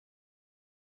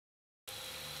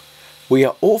We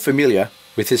are all familiar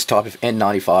with this type of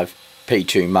N95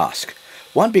 P2 mask.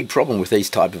 One big problem with these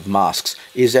type of masks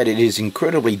is that it is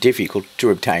incredibly difficult to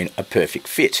obtain a perfect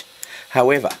fit.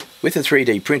 However, with a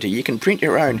 3D printer you can print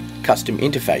your own custom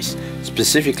interface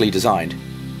specifically designed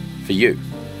for you.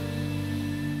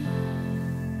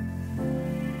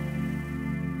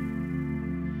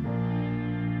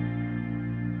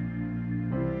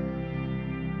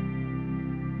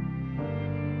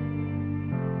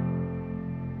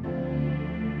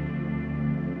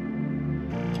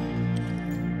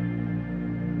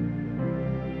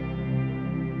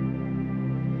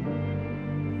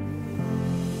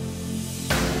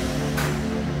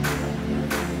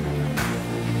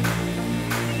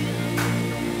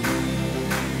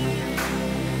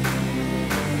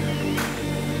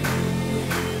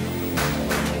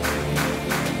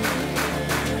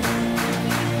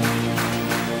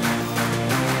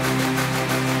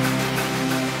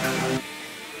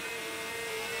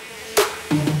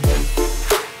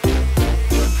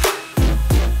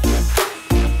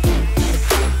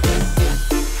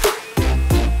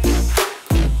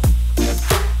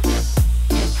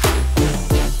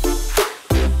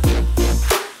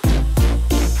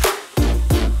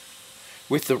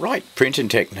 With the right printing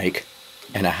technique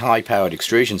and a high-powered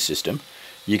extrusion system,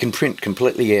 you can print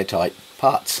completely airtight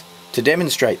parts. To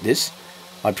demonstrate this,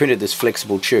 I printed this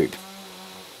flexible tube.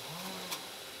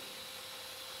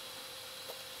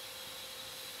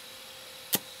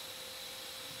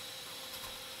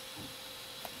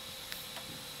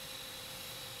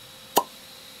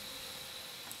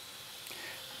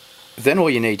 Then all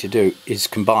you need to do is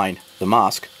combine the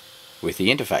mask with the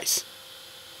interface.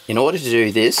 In order to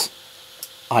do this,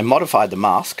 I modified the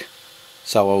mask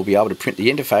so I'll be able to print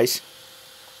the interface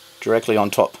directly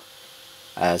on top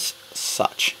as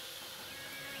such.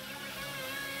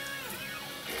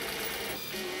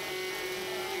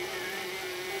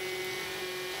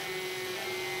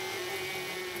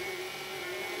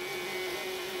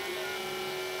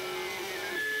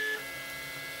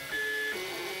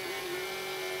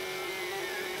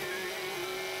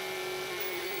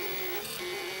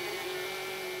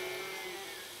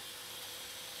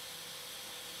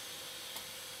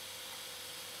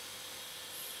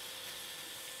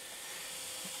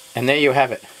 And there you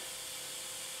have it,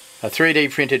 a 3D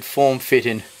printed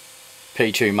form-fitting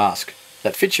P2 mask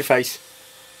that fits your face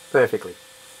perfectly.